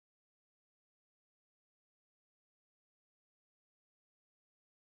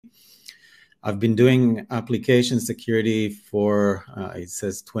I've been doing application security for, it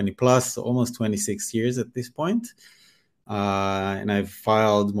says 20 plus, almost 26 years at this point. And I've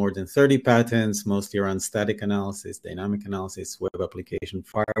filed more than 30 patents, mostly around static analysis, dynamic analysis, web application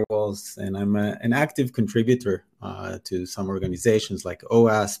firewalls. And I'm an active contributor to some organizations like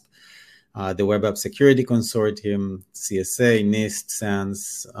OWASP, the Web App Security Consortium, CSA, NIST,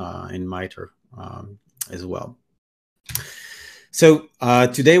 SANS, and MITRE as well. So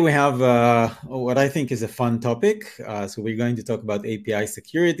today we have what I think is a fun topic. So we're going to talk about API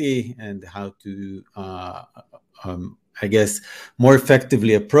security and how to, I guess, more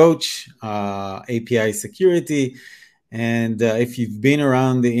effectively approach API security. And if you've been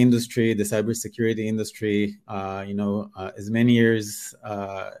around the industry, the cybersecurity industry, you know, as many years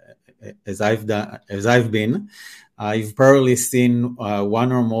as I've been, you've probably seen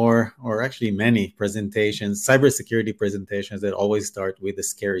one or more, or actually many presentations, cybersecurity presentations that always start with a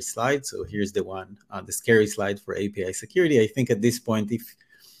scary slide. So here's the one, the scary slide for API security. I think at this point,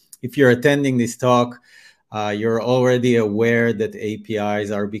 if you're attending this talk, you're already aware that APIs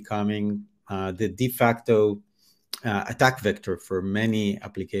are becoming the de facto attack vector for many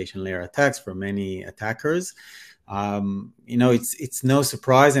application layer attacks, for many attackers. You know, it's no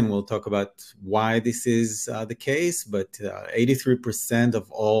surprise, and we'll talk about why this is the case, but 83%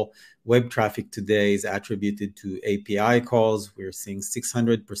 of all web traffic today is attributed to API calls. We're seeing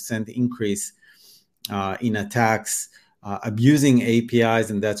 600% increase in attacks abusing APIs,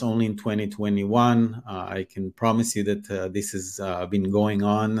 and that's only in 2021. I can promise you that this has been going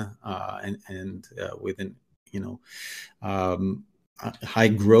on and within, you know, high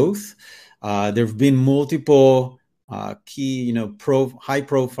growth. There have been multiple key, you know,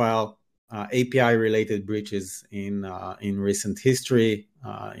 high-profile API-related breaches in recent history.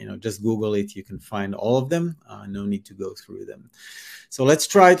 You know, just Google it; you can find all of them. No need to go through them. So let's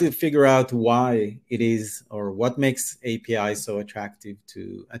try to figure out why it is, or what makes APIs so attractive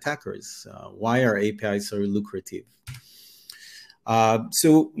to attackers. Why are APIs so lucrative?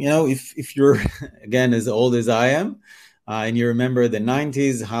 So, you know, if you're again as old as I am, and you remember the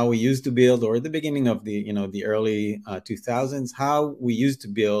 90s, how we used to build, or the beginning of the, you know, the early 2000s, how we used to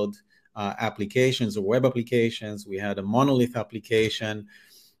build applications or web applications. We had a monolith application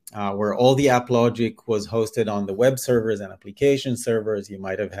where all the app logic was hosted on the web servers and application servers. You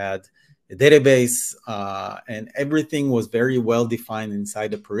might have had a database, and everything was very well defined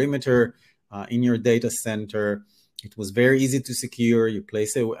inside the perimeter in your data center. It was very easy to secure. You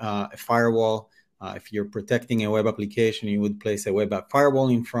place a firewall. If you're protecting a web application, you would place a web app firewall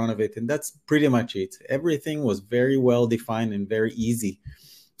in front of it, and that's pretty much it. Everything was very well defined and very easy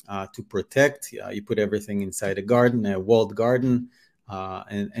to protect. You put everything inside a garden, a walled garden,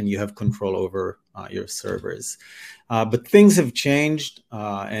 and you have control over your servers. But things have changed,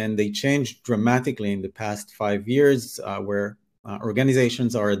 and they changed dramatically in the past 5 years, where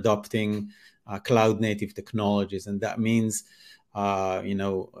organizations are adopting cloud-native technologies, and that means you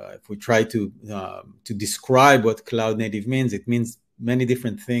know, if we try to describe what cloud native means, it means many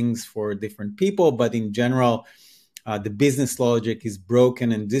different things for different people. But in general, the business logic is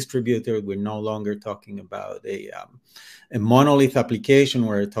broken and distributed. We're no longer talking about a monolith application.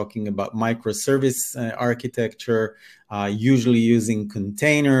 We're talking about microservice architecture, usually using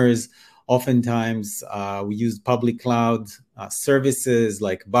containers. Oftentimes, we use public cloud services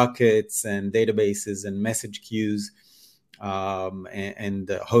like buckets and databases and message queues. And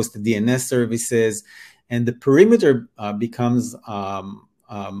hosted DNS services, and the perimeter becomes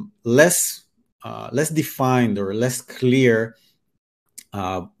less defined or less clear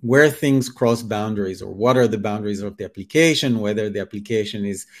where things cross boundaries, or what are the boundaries of the application, whether the application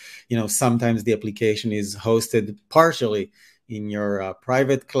is, you know, sometimes the application is hosted partially in your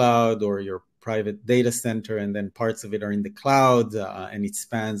private cloud or your private data center, and then parts of it are in the cloud, and it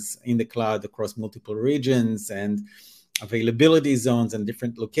spans in the cloud across multiple regions and availability zones and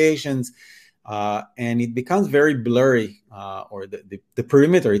different locations, and it becomes very blurry, or the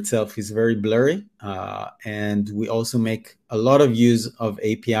perimeter itself is very blurry, and we also make a lot of use of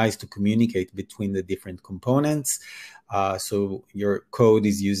APIs to communicate between the different components. So your code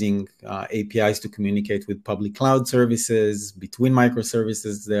is using APIs to communicate with public cloud services. Between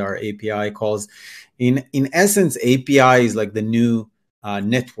microservices, there are API calls. In essence, API is like the new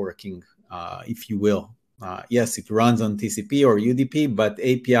networking, if you will. Yes, it runs on TCP or UDP, but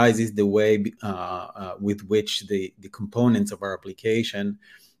APIs is the way with which the components of our application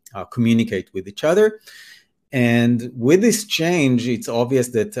communicate with each other. And with this change, it's obvious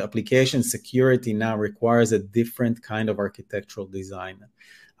that application security now requires a different kind of architectural design.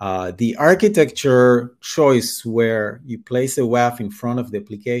 The architecture choice where you place a WAF in front of the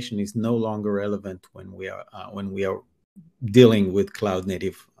application is no longer relevant when we are dealing with cloud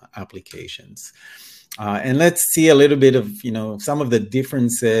native applications. And let's see a little bit of some of the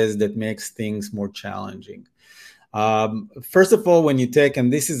differences that makes things more challenging. First of all, when you take,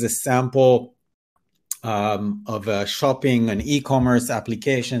 and this is a sample of a shopping, an e-commerce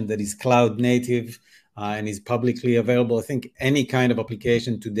application that is cloud native and is publicly available. I think any kind of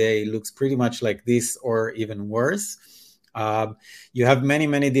application today looks pretty much like this or even worse. You have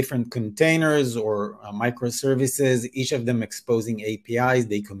many different containers or microservices, each of them exposing APIs.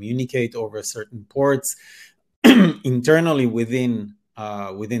 They communicate over certain ports internally within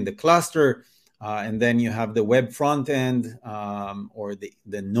the cluster. And then you have the web front end or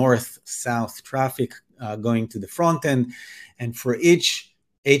the north-south traffic going to the front end. And for each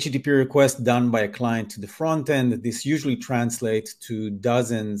HTTP request done by a client to the front end, this usually translates to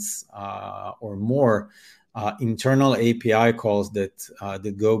dozens or more internal API calls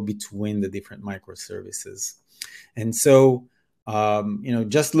that go between the different microservices. And so,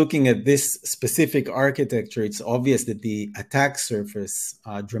 just looking at this specific architecture, it's obvious that the attack surface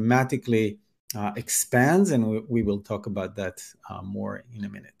dramatically expands, and we will talk about that more in a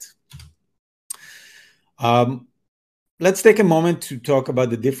minute. Let's take a moment to talk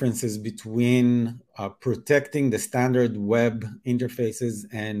about the differences between protecting the standard web interfaces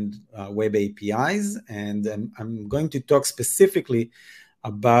and web APIs. And I'm going to talk specifically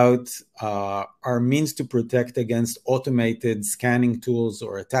about our means to protect against automated scanning tools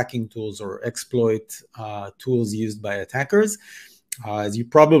or attacking tools or exploit tools used by attackers. As you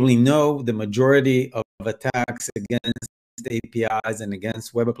probably know, the majority of attacks against APIs and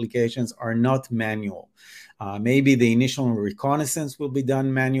against web applications are not manual. Maybe the initial reconnaissance will be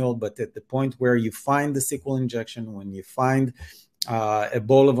done manual, but at the point where you find the SQL injection, when you find a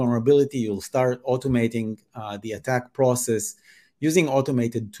ball of vulnerability, you'll start automating the attack process using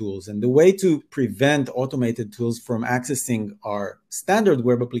automated tools. And the way to prevent automated tools from accessing our standard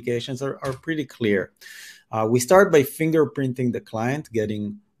web applications are pretty clear. We start by fingerprinting the client,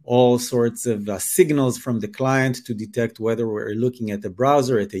 getting all sorts of signals from the client to detect whether we're looking at a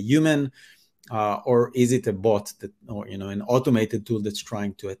browser, at a human, or is it a bot that, or an automated tool that's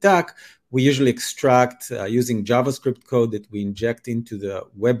trying to attack. We usually extract using JavaScript code that we inject into the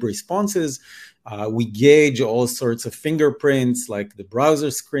web responses. We gauge all sorts of fingerprints like the browser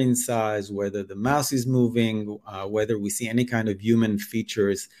screen size, whether the mouse is moving, whether we see any kind of human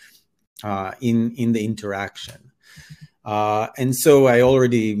features in the interaction. And so I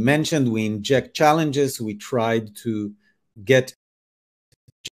already mentioned we inject challenges. We tried to get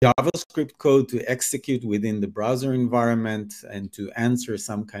JavaScript code to execute within the browser environment and to answer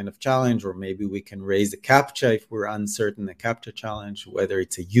some kind of challenge, or maybe we can raise a CAPTCHA if we're uncertain, a CAPTCHA challenge, whether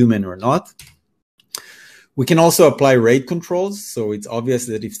it's a human or not. We can also apply rate controls. So it's obvious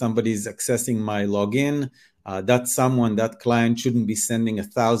that if somebody is accessing my login, that client shouldn't be sending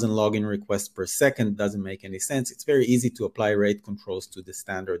 1,000 login requests per second. Doesn't make any sense. It's very easy to apply rate controls to the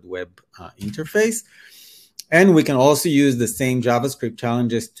standard web interface. And we can also use the same JavaScript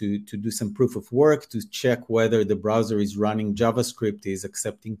challenges to do some proof of work to check whether the browser is running JavaScript, is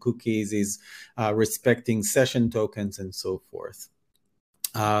accepting cookies, is respecting session tokens, and so forth.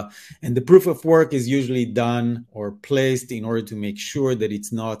 And the proof of work is usually done or placed in order to make sure that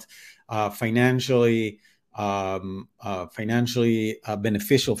it's not financially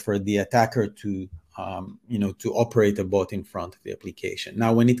beneficial for the attacker to operate a bot in front of the application.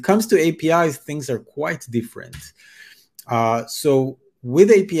 Now, when it comes to APIs, things are quite different. So with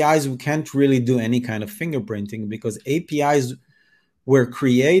APIs, we can't really do any kind of fingerprinting because APIs were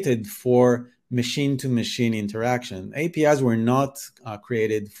created for machine-to-machine interaction. APIs were not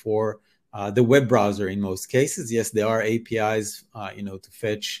created for the web browser in most cases. Yes, there are APIs, to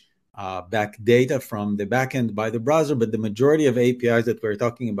fetch back data from the backend by the browser, but the majority of APIs that we're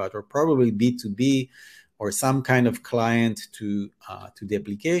talking about are probably B2B or some kind of client to the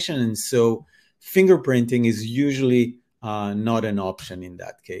application. And so fingerprinting is usually not an option in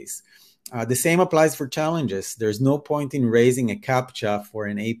that case. The same applies for challenges. There's no point in raising a CAPTCHA for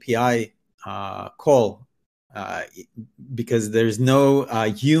an API call because there's no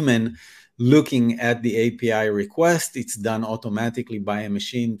human looking at the API request. It's done automatically by a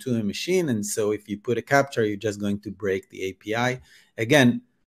machine to a machine. And so if you put a CAPTCHA, you're just going to break the API. Again,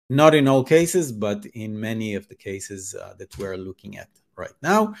 not in all cases, but in many of the cases that we're looking at right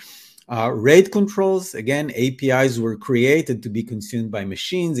now. Rate controls, again, APIs were created to be consumed by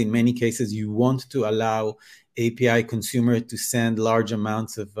machines. In many cases, you want to allow API consumer to send large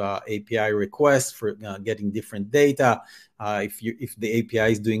amounts of API requests for getting different data. If the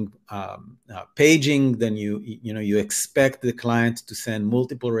API is doing paging, then you expect the client to send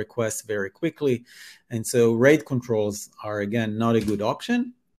multiple requests very quickly, and so rate controls are again not a good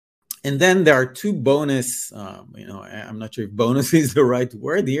option. And then there are two bonus, I'm not sure if bonus is the right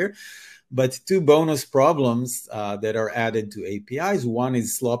word here, but two bonus problems that are added to APIs. One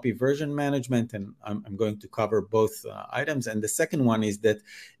is sloppy version management, and I'm going to cover both items. And the second one is that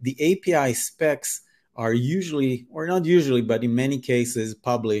the API specs are usually, or not usually, but in many cases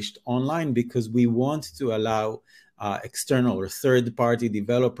published online because we want to allow external or third-party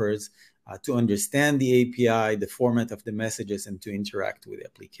developers to understand the API, the format of the messages, and to interact with the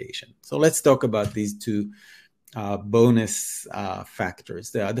application. So let's talk about these two bonus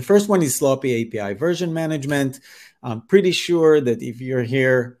factors. The first one is sloppy API version management. I'm pretty sure that if you're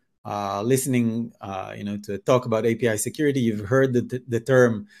here listening, to talk about API security, you've heard the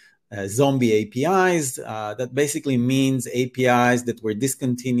term zombie APIs. That basically means APIs that were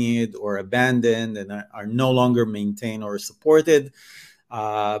discontinued or abandoned and are no longer maintained or supported.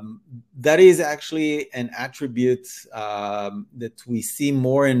 That is actually an attribute that we see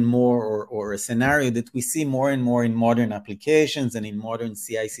more and more, or a scenario that we see more and more in modern applications and in modern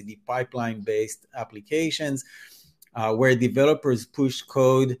CI/CD pipeline-based applications, where developers push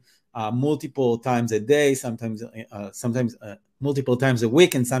code multiple times a day, sometimes multiple times a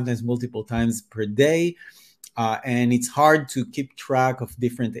week, and sometimes multiple times per day. And it's hard to keep track of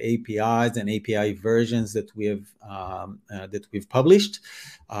different APIs and API versions that we've published,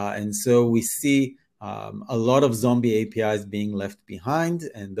 and so we see a lot of zombie APIs being left behind,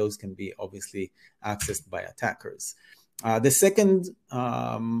 and those can be obviously accessed by attackers. The second,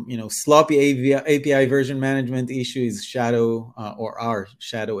 sloppy API version management issue is shadow or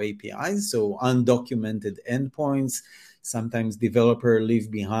shadow APIs, so undocumented endpoints. Sometimes developers leave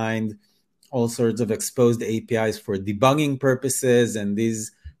behind all sorts of exposed APIs for debugging purposes, and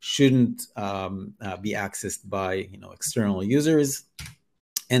these shouldn't be accessed by external users.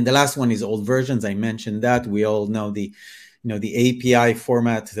 And the last one is old versions. I mentioned that. We all know the API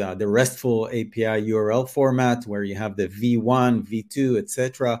format, the RESTful API URL format, where you have the V1, V2,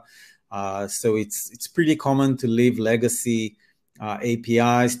 etc. So it's pretty common to leave legacy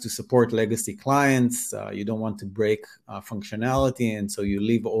APIs to support legacy clients. You don't want to break functionality, and so you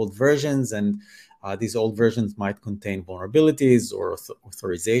leave old versions, and these old versions might contain vulnerabilities or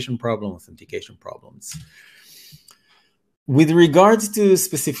authorization problems, authentication problems. With regards to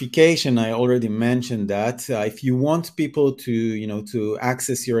specification, I already mentioned that if you want people to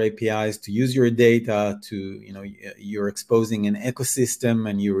access your APIs, to use your data, you're exposing an ecosystem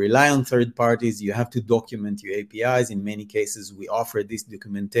and you rely on third parties, you have to document your APIs. In many cases, we offer this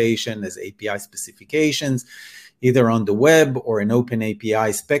documentation as API specifications, either on the web or an open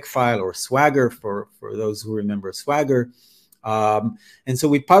API spec file, or Swagger for those who remember Swagger. And so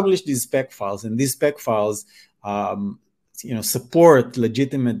we publish these spec files, and these spec files support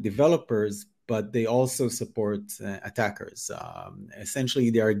legitimate developers, but they also support attackers.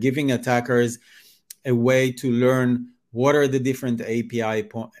 Essentially, they are giving attackers a way to learn what are the different API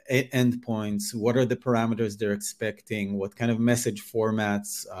endpoints, what are the parameters they're expecting, what kind of message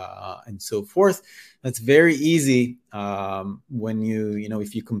formats, and so forth. That's very easy when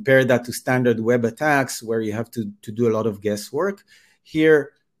if you compare that to standard web attacks where you have to do a lot of guesswork.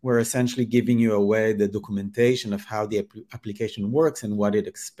 Here, we're essentially giving you away the documentation of how the application works and what it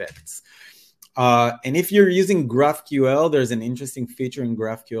expects. And if you're using GraphQL, there's an interesting feature in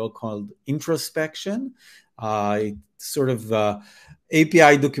GraphQL called introspection. It's sort of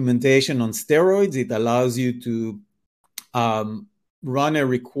API documentation on steroids. It allows you to run a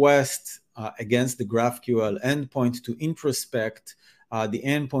request against the GraphQL endpoint to introspect the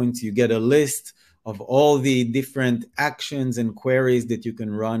endpoints. You get a list of all the different actions and queries that you can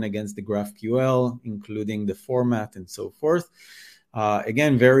run against the GraphQL, including the format and so forth.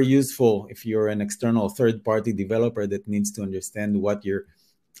 Again, very useful if you're an external third-party developer that needs to understand what you're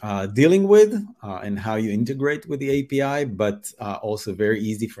dealing with and how you integrate with the API, but also very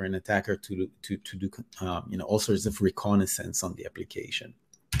easy for an attacker to do all sorts of reconnaissance on the application.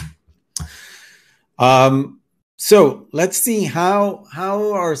 So let's see how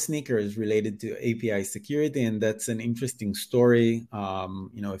are sneakers related to API security, and that's an interesting story.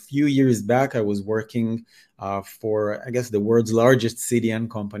 A few years back, I was working for, I guess, the world's largest CDN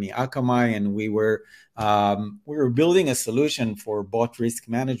company, Akamai, and we were building a solution for bot risk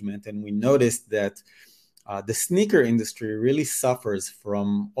management, and we noticed that the sneaker industry really suffers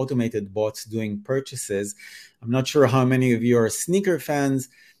from automated bots doing purchases. I'm not sure how many of you are sneaker fans.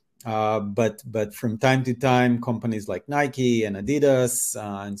 But from time to time, companies like Nike and Adidas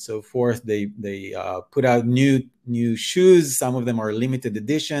and so forth, they put out new shoes. Some of them are limited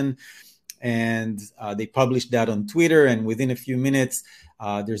edition, and they publish that on Twitter. And within a few minutes,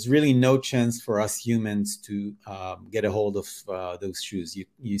 there's really no chance for us humans to get a hold of those shoes.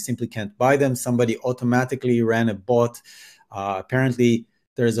 You simply can't buy them. Somebody automatically ran a bot. Apparently,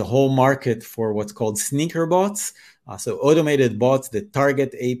 there's a whole market for what's called sneaker bots. So automated bots that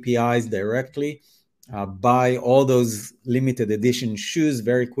target APIs directly, buy all those limited edition shoes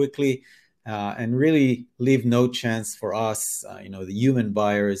very quickly, and really leave no chance for us, the human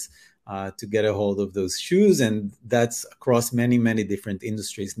buyers, to get a hold of those shoes. And that's across many different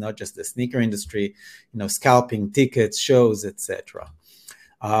industries, not just the sneaker industry, scalping, tickets, shows, etc.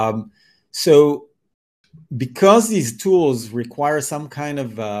 So because these tools require some kind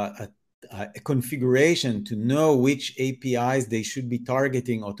of a configuration to know which APIs they should be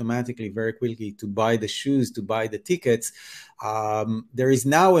targeting automatically very quickly to buy the shoes, to buy the tickets, there is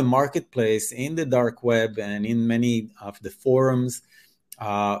now a marketplace in the dark web and in many of the forums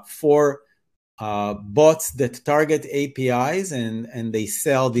for bots that target APIs, and they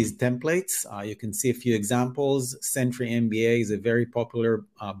sell these templates. You can see a few examples. Sentry MBA is a very popular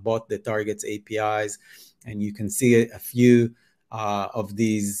bot that targets APIs, and you can see a few of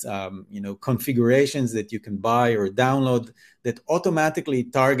these configurations that you can buy or download that automatically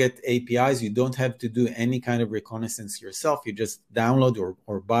target APIs. You don't have to do any kind of reconnaissance yourself. You just download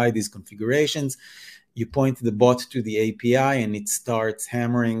or buy these configurations. You point the bot to the API and it starts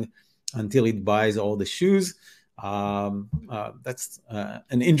hammering until it buys all the shoes. That's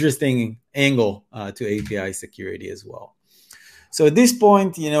an interesting angle to API security as well. So at this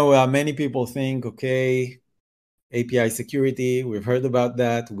point, many people think, okay, API security, we've heard about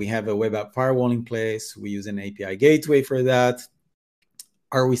that. We have a web app firewall in place. We use an API gateway for that.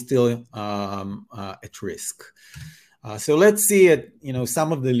 Are we still at risk? So let's see at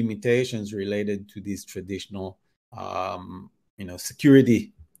some of the limitations related to these traditional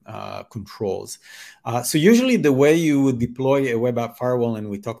security controls. So usually the way you would deploy a web app firewall, and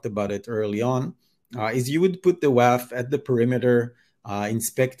we talked about it early on, is you would put the WAF at the perimeter,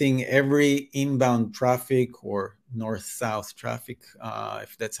 inspecting every inbound traffic or north-south traffic,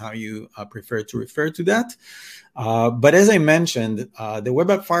 if that's how you prefer to refer to that. But as I mentioned, the web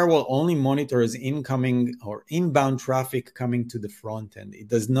app firewall only monitors incoming or inbound traffic coming to the front end. It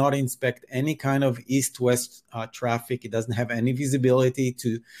does not inspect any kind of east-west traffic. It doesn't have any visibility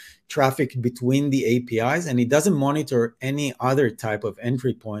to traffic between the APIs, and it doesn't monitor any other type of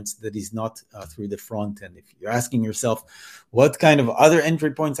entry points that is not through the front end. If you're asking yourself, what kind of other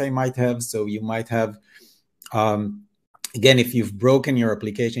entry points I might have? So you might have again, if you've broken your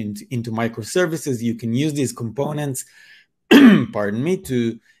application into microservices, you can use these components, pardon me,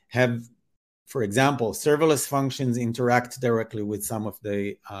 to have, for example, serverless functions interact directly with some of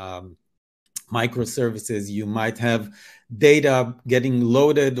the microservices. You might have data getting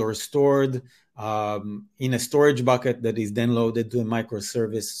loaded or stored in a storage bucket that is then loaded to a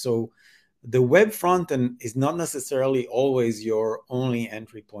microservice. So the web front end is not necessarily always your only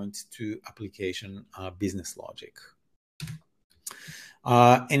entry point to application business logic.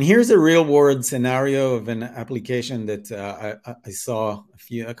 And here's a real-world scenario of an application that I saw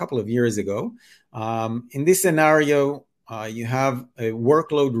a couple of years ago. In this scenario, you have a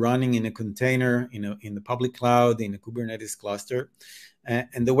workload running in a container, in the public cloud, in a Kubernetes cluster.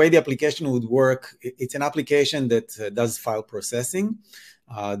 And the way the application would work, it's an application that does file processing.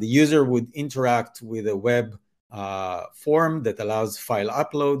 The user would interact with a web form that allows file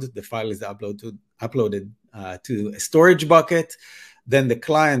upload. The file is uploaded to a storage bucket. Then the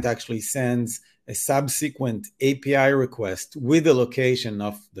client actually sends a subsequent API request with the location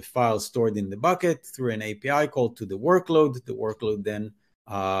of the file stored in the bucket through an API call to the workload. The workload then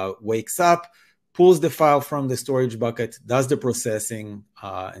wakes up, pulls the file from the storage bucket, does the processing,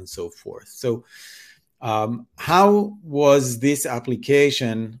 and so forth. So how was this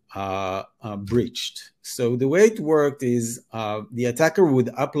application breached? So the way it worked is the attacker would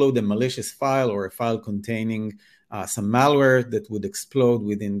upload a malicious file or a file containing some malware that would explode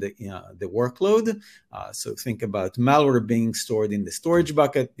within the workload. So think about malware being stored in the storage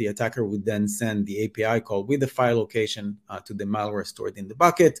bucket. The attacker would then send the API call with the file location to the malware stored in the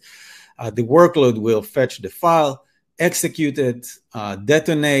bucket. The workload will fetch the file, execute it,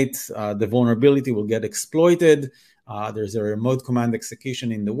 detonate. The vulnerability will get exploited. There's a remote command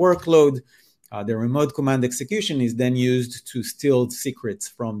execution in the workload. The remote command execution is then used to steal secrets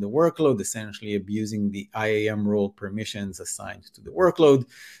from the workload, essentially abusing the IAM role permissions assigned to the workload.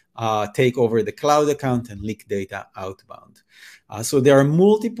 take over the cloud account and leak data outbound. So there are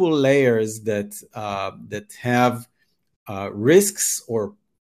multiple layers that have risks or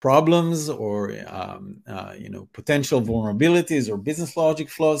problems or potential vulnerabilities or business logic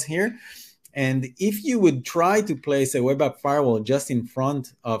flaws here. And if you would try to place a web app firewall just in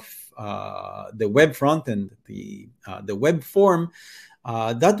front of the web front end, the web form,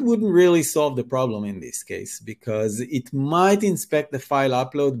 that wouldn't really solve the problem in this case, because it might inspect the file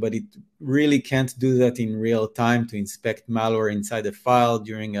upload, but it really can't do that in real time to inspect malware inside the file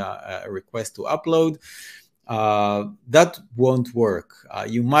during a request to upload. That won't work.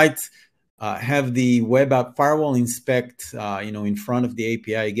 You might have the web app firewall inspect, in front of the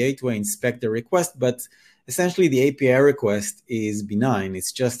API gateway, inspect the request, but essentially the API request is benign.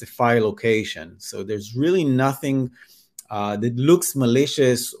 It's just a file location. So there's really nothing that looks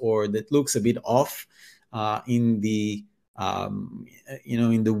malicious or that looks a bit off in the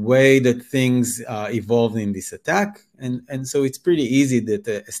in the way that things evolved in this attack. And so it's pretty easy that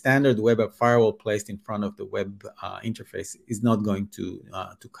a standard web app firewall placed in front of the web interface is not going to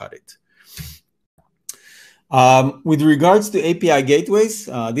cut it. With regards to API gateways,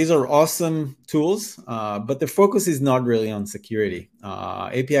 these are awesome tools, but the focus is not really on security.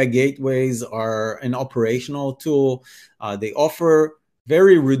 API gateways are an operational tool. They offer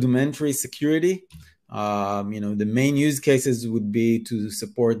very rudimentary security. The main use cases would be to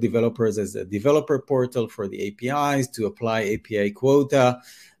support developers as a developer portal for the APIs, to apply API quota,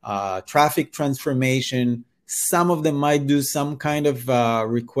 traffic transformation. Some of them might do some kind of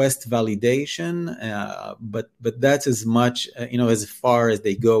request validation, but that's as much, as far as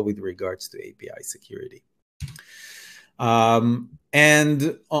they go with regards to API security.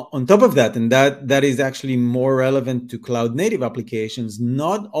 And on top of that, and that is actually more relevant to cloud native applications,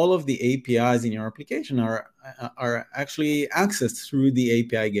 not all of the APIs in your application are actually accessed through the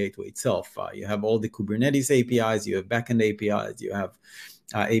API gateway itself. You have all the Kubernetes APIs, you have backend APIs, you have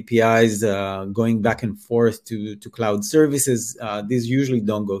APIs going back and forth to cloud services. These usually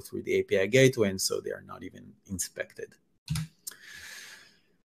don't go through the API gateway, and so they are not even inspected.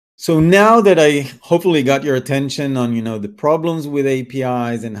 So now that I hopefully got your attention on the problems with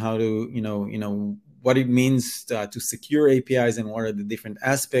APIs and how to what it means to secure APIs and what are the different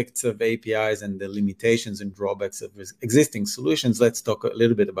aspects of APIs and the limitations and drawbacks of existing solutions, let's talk a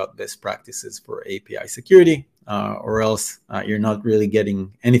little bit about best practices for API security, or else you're not really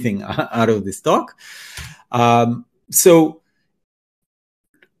getting anything out of this talk.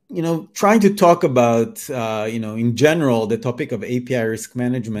 Trying to talk about, in general, the topic of API risk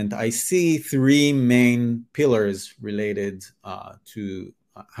management, I see three main pillars related to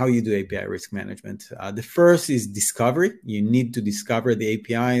how you do API risk management. The first is discovery. You need to discover the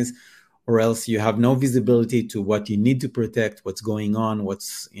APIs, or else you have no visibility to what you need to protect, what's going on, what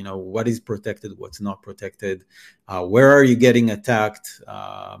is protected, what's not protected, where are you getting attacked,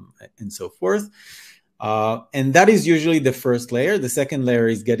 and so forth. And that is usually the first layer. The second layer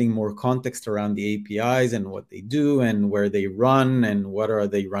is getting more context around the APIs and what they do and where they run and what are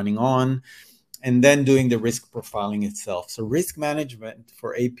they running on, and then doing the risk profiling itself. So risk management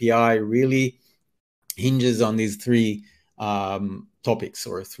for API really hinges on these three topics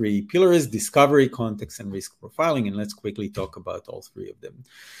or three pillars: discovery, context, and risk profiling. And let's quickly talk about all three of them.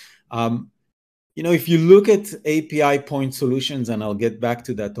 If you look at API point solutions, and I'll get back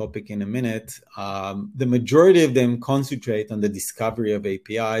to that topic in a minute, the majority of them concentrate on the discovery of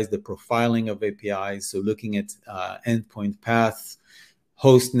APIs, the profiling of APIs, so looking at endpoint paths,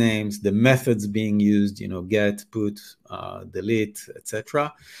 host names, the methods being used, get, put, delete,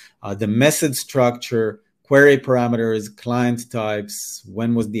 etc. The message structure, query parameters, client types,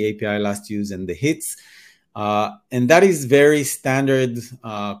 when was the API last used, and the hits. And that is very standard,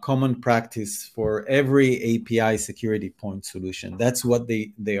 common practice for every API security point solution. That's what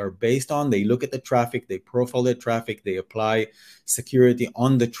they are based on. They look at the traffic, they profile the traffic, they apply security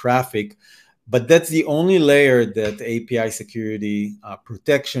on the traffic. But that's the only layer that API security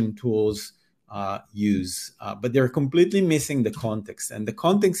protection tools use. But they're completely missing the context. And the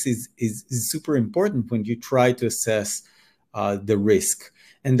context is super important when you try to assess the risk.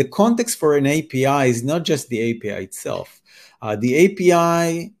 And the context for an API is not just the API itself. The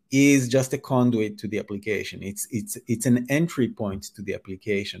API is just a conduit to the application. It's an entry point to the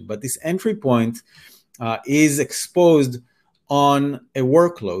application. But this entry point is exposed on a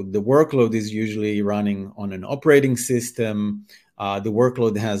workload. The workload is usually running on an operating system. The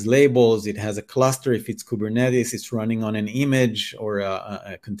workload has labels. It has a cluster. If it's Kubernetes, it's running on an image or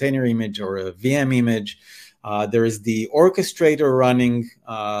a container image or a VM image. There is the orchestrator running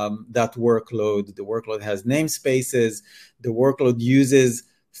that workload. The workload has namespaces. The workload uses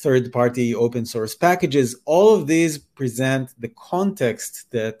third-party open source packages. All of these present the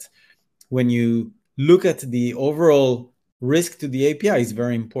context that when you look at the overall risk to the API is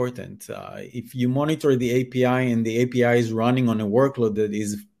very important. If you monitor the API and the API is running on a workload that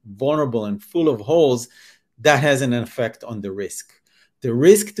is vulnerable and full of holes, that has an effect on the risk. The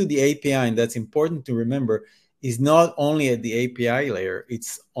risk to the API, and that's important to remember, is not only at the API layer,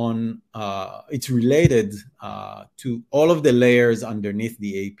 it's related to all of the layers underneath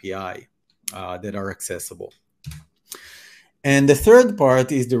the API that are accessible. And the third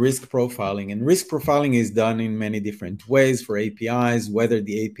part is the risk profiling. And risk profiling is done in many different ways for APIs, whether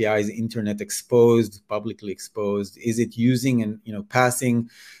the API is internet exposed, publicly exposed, is it using and passing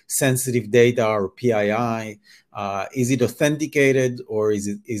sensitive data or PII, is it authenticated, or is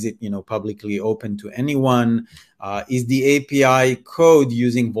it publicly open to anyone? Is the API code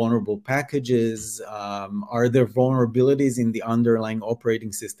using vulnerable packages? Are there vulnerabilities in the underlying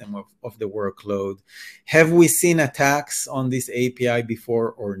operating system of the workload? Have we seen attacks on this API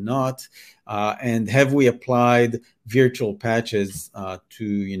before or not? And have we applied virtual patches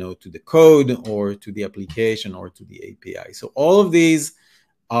to the code or to the application or to the API? So all of these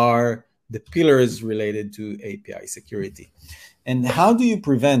are the pillars related to API security. And how do you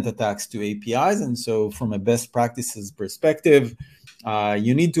prevent attacks to APIs? And so from a best practices perspective,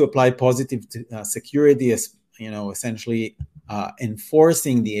 you need to apply positive security, as essentially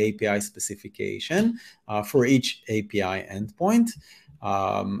enforcing the API specification for each API endpoint.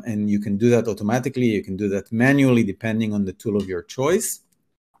 And you can do that automatically. You can do that manually, depending on the tool of your choice.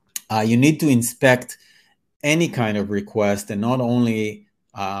 You need to inspect any kind of request, and not only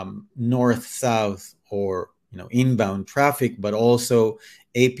north-south or inbound traffic, but also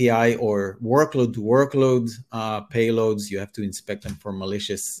API or workload-to-workload payloads. You have to inspect them for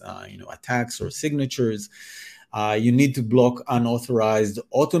malicious attacks or signatures. You need to block unauthorized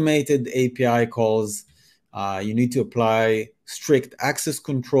automated API calls. You need to apply strict access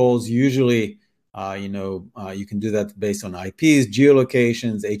controls. Usually, you can do that based on IPs,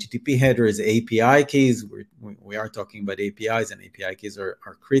 geolocations, HTTP headers, API keys. We are talking about APIs, and API keys are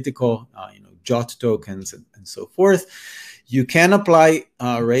critical, JOT tokens and so forth. You can apply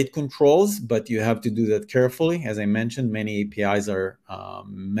rate controls, but you have to do that carefully. As I mentioned, many APIs are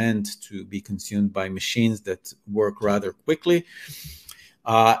meant to be consumed by machines that work rather quickly.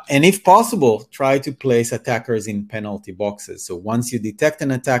 And if possible, try to place attackers in penalty boxes. So once you detect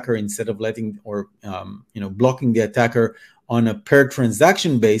an attacker, instead of letting or blocking the attacker on a per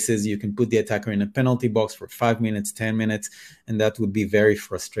transaction basis, you can put the attacker in a penalty box for 5 minutes, 10 minutes, and that would be very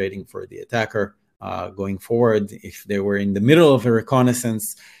frustrating for the attacker going forward. If they were in the middle of a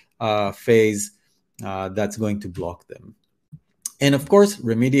reconnaissance phase, that's going to block them. And of course,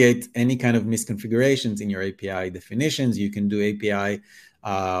 remediate any kind of misconfigurations in your API definitions. You can do API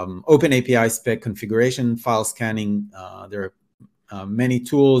open API spec configuration, file scanning. There are many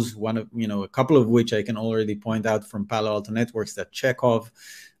tools. A couple of which I can already point out from Palo Alto Networks, that Chekhov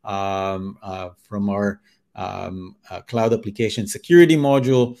from our cloud application security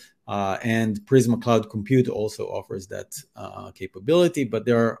module, and Prisma Cloud Compute also offers that capability. But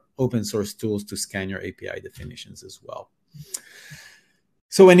there are open source tools to scan your API definitions as well.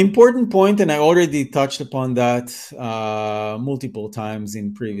 So an important point, and I already touched upon that multiple times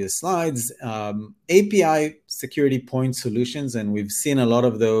in previous slides, API security point solutions, and we've seen a lot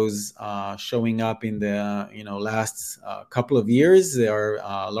of those showing up in the last couple of years. There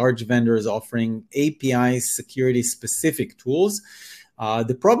are large vendors offering API security specific tools.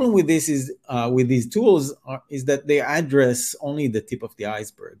 The problem with this is with these tools is that they address only the tip of the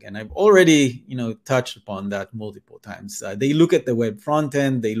iceberg, and I've already touched upon that multiple times. They look at the web front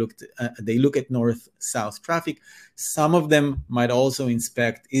end, they look at north-south traffic. Some of them might also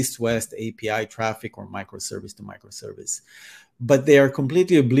inspect east-west API traffic or microservice to microservice, but they are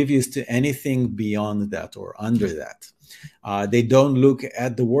completely oblivious to anything beyond that or under that. They don't look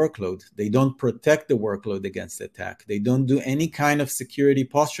at the workload. They don't protect the workload against attack. They don't do any kind of security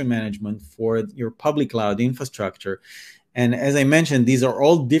posture management for your public cloud infrastructure. And as I mentioned, these are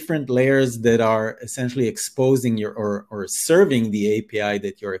all different layers that are essentially exposing your or serving the API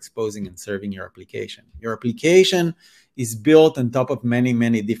that you're exposing and serving your application. Your application is built on top of many,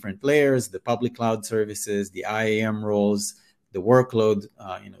 many different layers: the public cloud services, the IAM roles, the workload,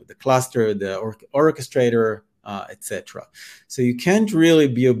 the cluster, the orchestrator, etc. So you can't really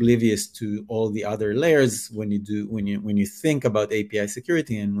be oblivious to all the other layers when you think about API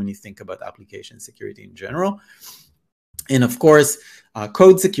security and when you think about application security in general. And of course,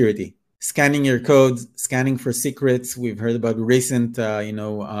 code security, scanning your code, scanning for secrets. We've heard about recent,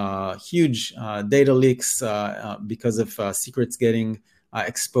 huge data leaks because of secrets getting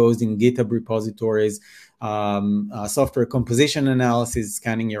exposed in GitHub repositories, software composition analysis,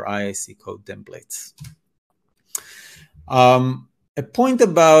 scanning your IIC code templates. A point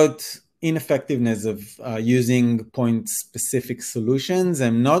about ineffectiveness of using point-specific solutions.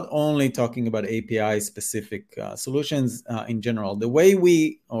 I'm not only talking about API-specific solutions in general. The way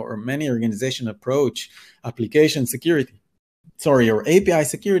we or many organizations approach application security, or API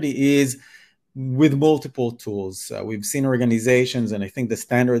security, is with multiple tools. We've seen organizations, and I think the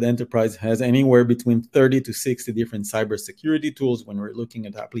standard enterprise has anywhere between 30 to 60 different cybersecurity tools. When we're looking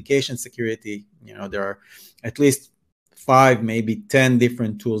at application security, there are at least 5, maybe 10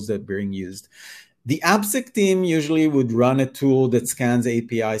 different tools that are being used. The AppSec team usually would run a tool that scans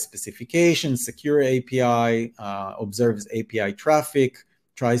API specifications, secure API, observes API traffic,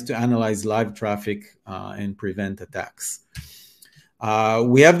 tries to analyze live traffic, and prevent attacks.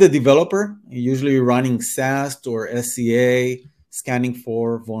 We have the developer, usually running SAST or SCA, scanning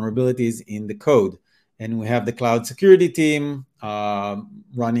for vulnerabilities in the code. And we have the cloud security team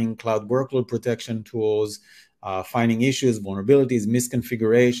running cloud workload protection tools, finding issues, vulnerabilities,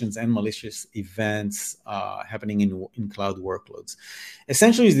 misconfigurations, and malicious events happening in cloud workloads.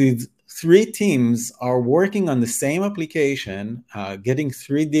 Essentially, these 3 teams are working on the same application, getting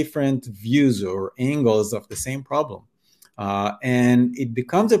 3 different views or angles of the same problem. And it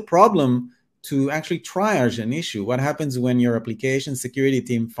becomes a problem to actually triage an issue. What happens when your application security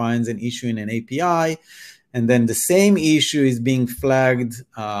team finds an issue in an API, and then the same issue is being flagged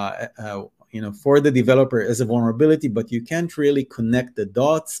for the developer as a vulnerability, but you can't really connect the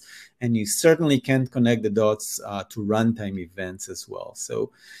dots, and you certainly can't connect the dots to runtime events as well.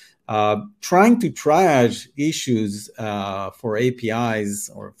 So trying to triage issues for APIs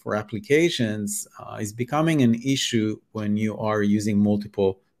or for applications is becoming an issue when you are using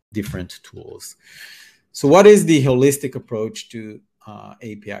multiple different tools. So what is the holistic approach to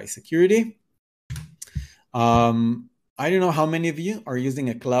API security? I don't know how many of you are using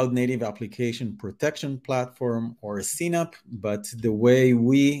a cloud-native application protection platform or a CNAPP, but the way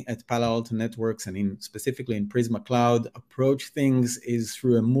we at Palo Alto Networks and specifically in Prisma Cloud approach things is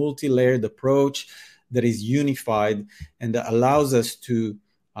through a multi-layered approach that is unified and that allows us to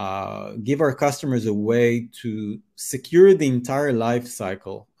give our customers a way to secure the entire life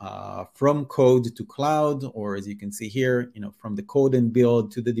cycle from code to cloud, or as you can see here, from the code and build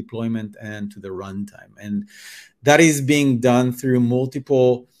to the deployment and to the runtime. And that is being done through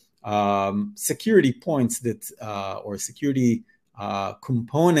multiple security points that or security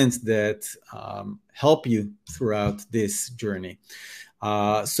components that help you throughout this journey.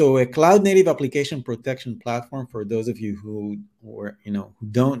 So a cloud-native application protection platform, for those of you who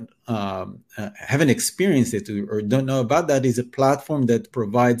don't haven't experienced it or don't know about that, is a platform that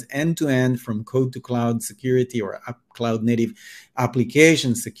provides end-to-end from code to cloud security or cloud-native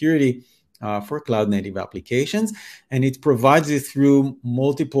application security for cloud-native applications, and it provides it through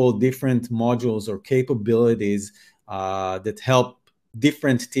multiple different modules or capabilities that help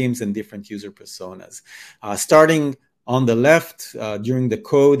different teams and different user personas. Starting on the left, during the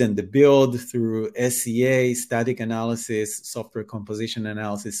code and the build through SCA, static analysis, software composition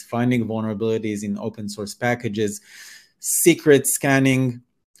analysis, finding vulnerabilities in open source packages, secret scanning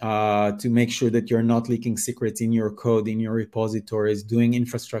to make sure that you're not leaking secrets in your code, in your repositories, doing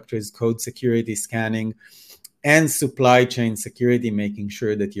infrastructure as code security scanning, and supply chain security, making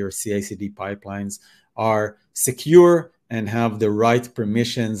sure that your CI/CD pipelines are secure and have the right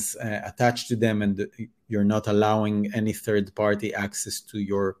permissions attached to them, and you're not allowing any third-party access to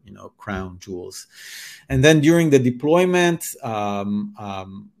your crown jewels. And then during the deployment,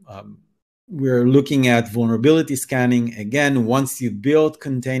 we're looking at vulnerability scanning. Again, once you build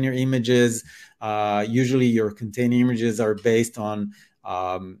container images, usually your container images are based on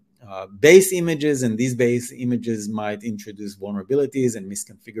base images, and these base images might introduce vulnerabilities and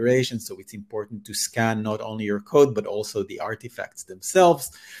misconfigurations. So it's important to scan not only your code, but also the artifacts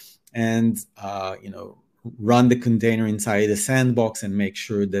themselves, and run the container inside a sandbox and make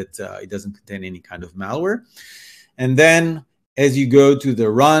sure that it doesn't contain any kind of malware. And then as you go to the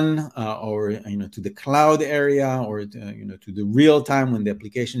run or to the cloud area, or to the real time when the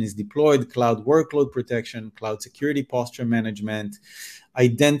application is deployed, cloud workload protection, cloud security posture management,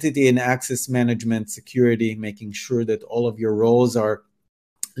 identity and access management security, making sure that all of your roles are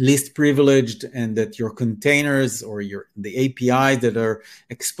least privileged and that your containers or the API that are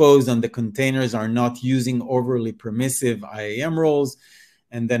exposed on the containers are not using overly permissive IAM roles.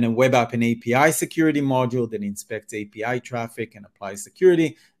 And then a web app and API security module that inspects API traffic and applies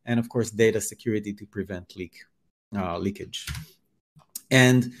security, and of course data security to prevent leakage.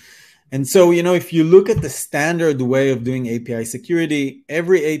 And And so, if you look at the standard way of doing API security,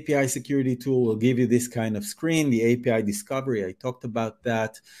 every API security tool will give you this kind of screen, the API discovery. I talked about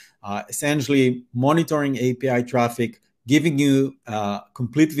that. Essentially, monitoring API traffic, giving you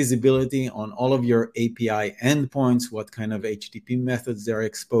complete visibility on all of your API endpoints, what kind of HTTP methods they're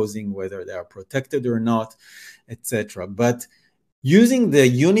exposing, whether they are protected or not, etc. But using the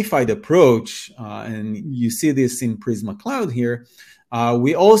unified approach, and you see this in Prisma Cloud here,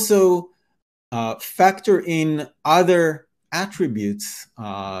 we also factor in other attributes.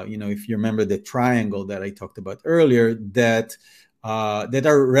 If you remember the triangle that I talked about earlier, that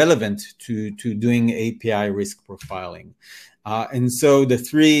are relevant to doing API risk profiling. And so the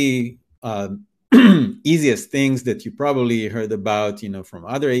three easiest things that you probably heard about, from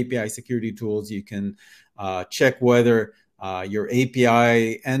other API security tools, you can check whether your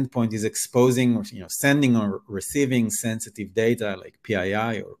API endpoint is exposing or sending or receiving sensitive data like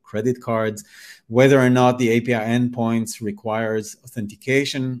PII or credit cards, whether or not the API endpoints requires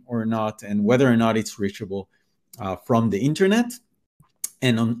authentication or not, and whether or not it's reachable from the internet.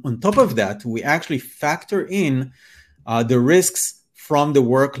 And on top of that, we actually factor in the risks from the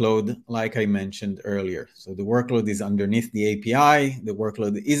workload, like I mentioned earlier. So the workload is underneath the API, the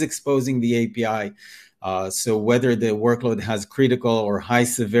workload is exposing the API. So whether the workload has critical or high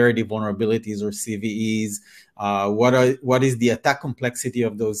severity vulnerabilities or CVEs, what is the attack complexity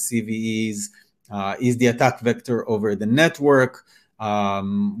of those CVEs, is the attack vector over the network,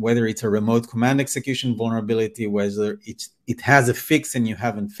 whether it's a remote command execution vulnerability, whether it has a fix and you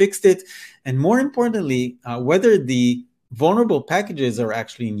haven't fixed it, and more importantly, whether the vulnerable packages are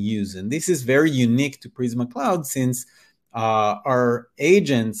actually in use. And this is very unique to Prisma Cloud, since our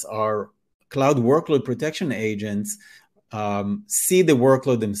agents, our cloud workload protection agents, see the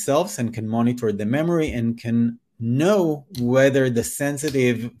workload themselves and can monitor the memory and can know whether the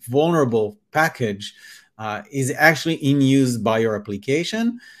sensitive, vulnerable package is actually in use by your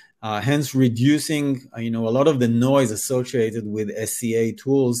application, hence reducing a lot of the noise associated with SCA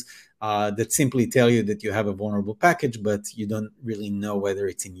tools that simply tell you that you have a vulnerable package, but you don't really know whether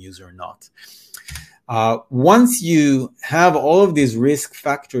it's in use or not. Once you have all of these risks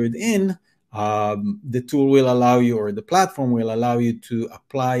factored in, the tool will allow you, or the platform will allow you, to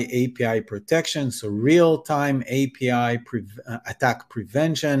apply API protection, so real-time API attack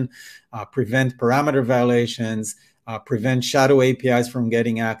prevention, prevent parameter violations, prevent shadow APIs from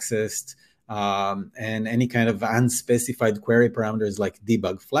getting accessed, and any kind of unspecified query parameters like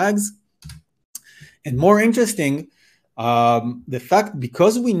debug flags. And more interesting, the fact,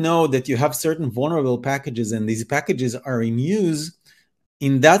 because we know that you have certain vulnerable packages and these packages are in use,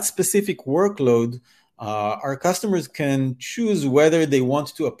 in that specific workload, our customers can choose whether they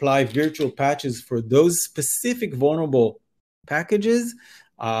want to apply virtual patches for those specific vulnerable packages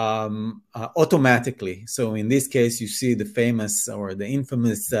automatically. So in this case, you see the famous or the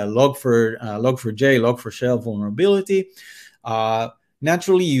infamous log4j, log4shell vulnerability.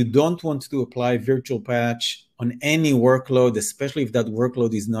 Naturally, you don't want to apply virtual patch on any workload, especially if that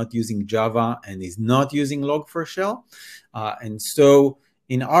workload is not using Java and is not using log4shell. And so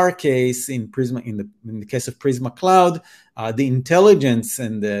in our case, in the case of Prisma Cloud, the intelligence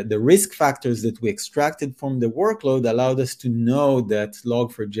and the risk factors that we extracted from the workload allowed us to know that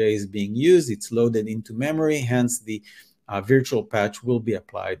log4j is being used. It's loaded into memory, hence the virtual patch will be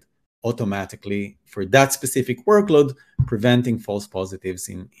applied automatically for that specific workload, preventing false positives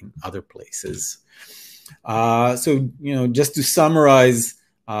in other places. So, just to summarize,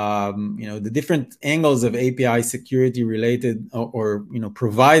 the different angles of API security related or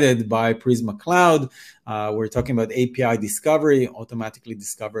provided by Prisma Cloud. We're talking about API discovery, automatically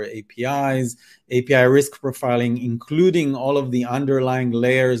discover APIs, API risk profiling, including all of the underlying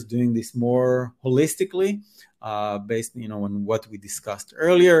layers, doing this more holistically, based on what we discussed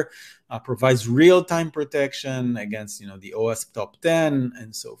earlier, provides real-time protection against the OWASP top 10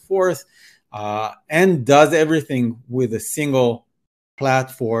 and so forth, and does everything with a single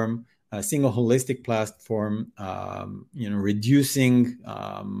platform, a single holistic platform, reducing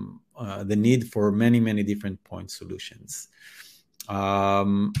the need for many different point solutions.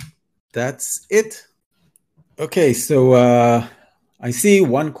 That's it. Okay, so I see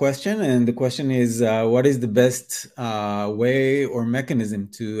one question, and the question is, what is the best way or mechanism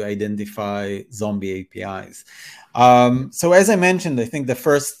to identify zombie APIs? So as I mentioned, I think the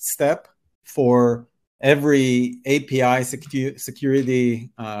first step for every API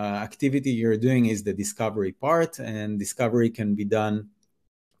security activity you're doing is the discovery part, and discovery can be done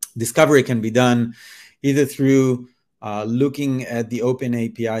either through looking at the Open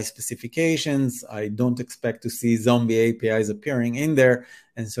API specifications, I don't expect to see zombie APIs appearing in there.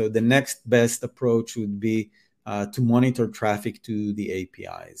 And so the next best approach would be to monitor traffic to the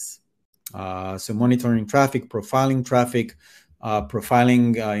APIs. So monitoring traffic, profiling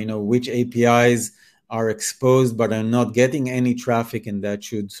which APIs are exposed but are not getting any traffic, and that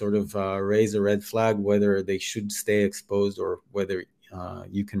should sort of raise a red flag whether they should stay exposed or whether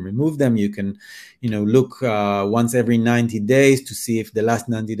you can remove them. You can, look once every 90 days to see if the last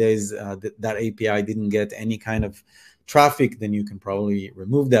 90 days that API didn't get any kind of traffic. Then you can probably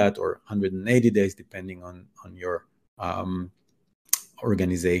remove that, or 180 days depending on your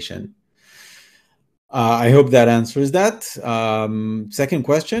organization. I hope that answers that. Second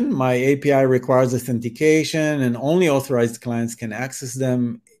question, my API requires authentication and only authorized clients can access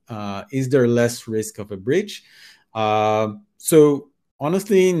them. Is there less risk of a breach? So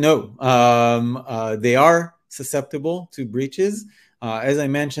honestly, no. They are susceptible to breaches. As I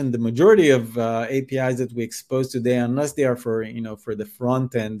mentioned, the majority of APIs that we expose today, unless they are for the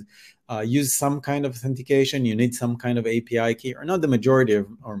front end, use some kind of authentication. You need some kind of API key, or not the majority of,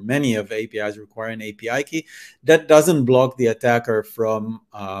 or many of APIs require an API key. That doesn't block the attacker from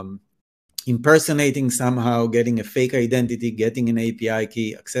impersonating somehow, getting a fake identity, getting an API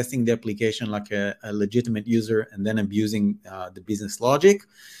key, accessing the application like a legitimate user, and then abusing the business logic.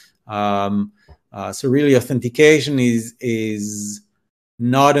 So really, authentication is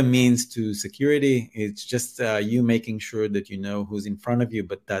not a means to security. It's just you making sure that you know who's in front of you,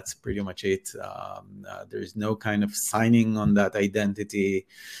 but that's pretty much it. There's no kind of signing on that identity.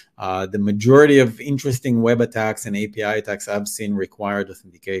 The majority of interesting web attacks and API attacks I've seen required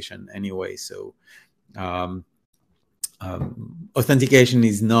authentication anyway. So authentication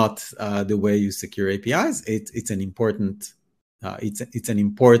is not the way you secure APIs. It's an important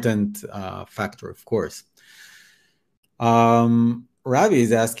factor, of course. Ravi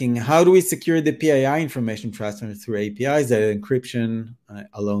is asking, how do we secure the PII information transfer through APIs that encryption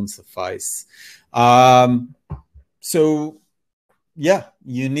alone suffice? So yeah,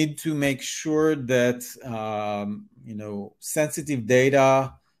 you need to make sure that sensitive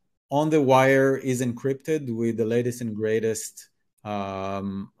data on the wire is encrypted with the latest and greatest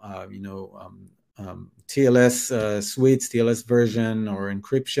TLS suites, TLS version, or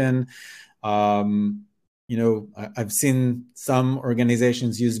encryption. I've seen some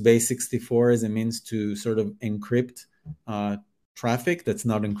organizations use base64 as a means to sort of encrypt traffic. That's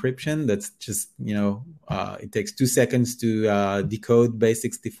not encryption. That's just, it takes 2 seconds to decode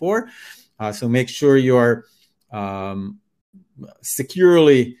base64. So make sure you're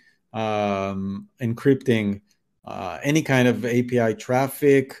securely encrypting any kind of API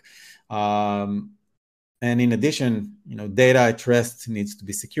traffic. And in addition, data at rest needs to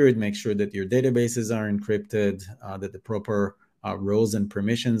be secured. Make sure that your databases are encrypted, that the proper roles and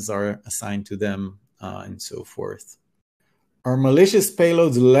permissions are assigned to them, and so forth. Are malicious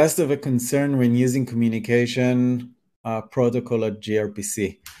payloads less of a concern when using communication protocol at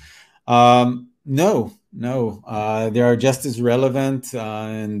gRPC? No. They are just as relevant,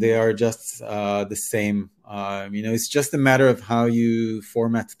 and they are just the same. It's just a matter of how you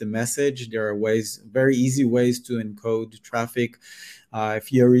format the message. There are very easy ways to encode traffic.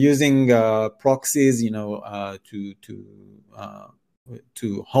 If you're using proxies,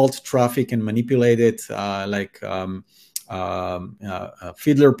 to halt traffic and manipulate it, like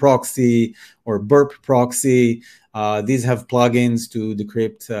Fiddler proxy or Burp proxy, these have plugins to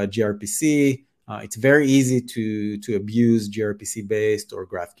decrypt gRPC. It's very easy to abuse gRPC-based or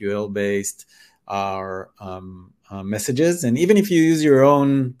GraphQL-based messages. And even if you use your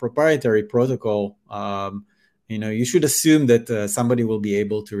own proprietary protocol, you should assume that somebody will be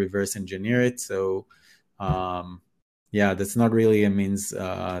able to reverse engineer it. So yeah, that's not really a means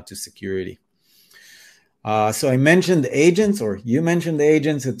to security. So I mentioned agents, or you mentioned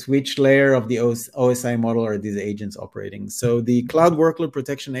agents. At which layer of the OSI model are these agents operating? So the cloud workload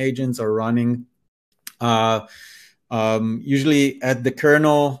protection agents are running usually at the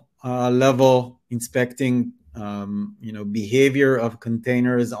kernel level, inspecting behavior of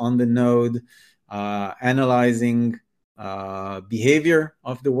containers on the node, analyzing behavior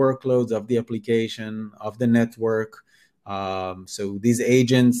of the workloads, of the application, of the network. So these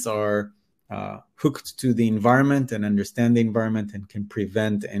agents are hooked to the environment and understand the environment and can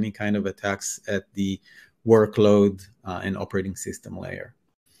prevent any kind of attacks at the workload and operating system layer.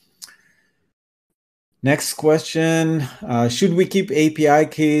 Next question, should we keep API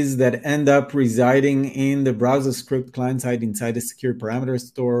keys that end up residing in the browser script client side inside a secure parameter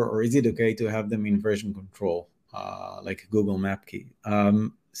store, or is it okay to have them in version control, like Google Map key?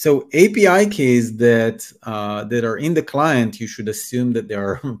 So API keys that that are in the client, you should assume that they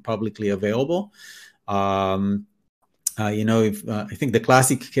are publicly available. If I think the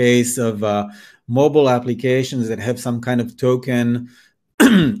classic case of mobile applications that have some kind of token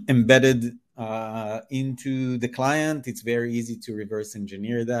embedded into the client, it's very easy to reverse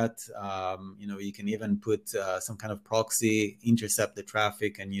engineer that. You can even put some kind of proxy, intercept the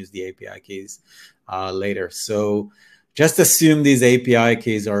traffic, and use the API keys later. So just assume these API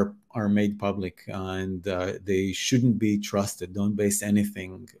keys are made public and they shouldn't be trusted. Don't base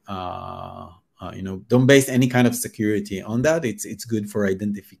anything. Don't base any kind of security on that. It's good for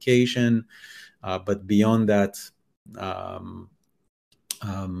identification, but beyond that,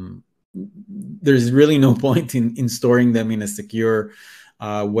 there's really no point in storing them in a secure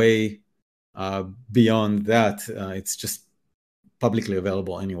way. Beyond that, it's just publicly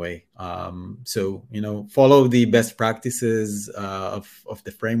available anyway. So follow the best practices of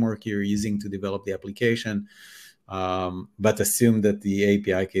the framework you're using to develop the application, but assume that the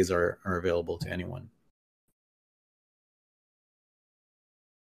API keys are available to anyone.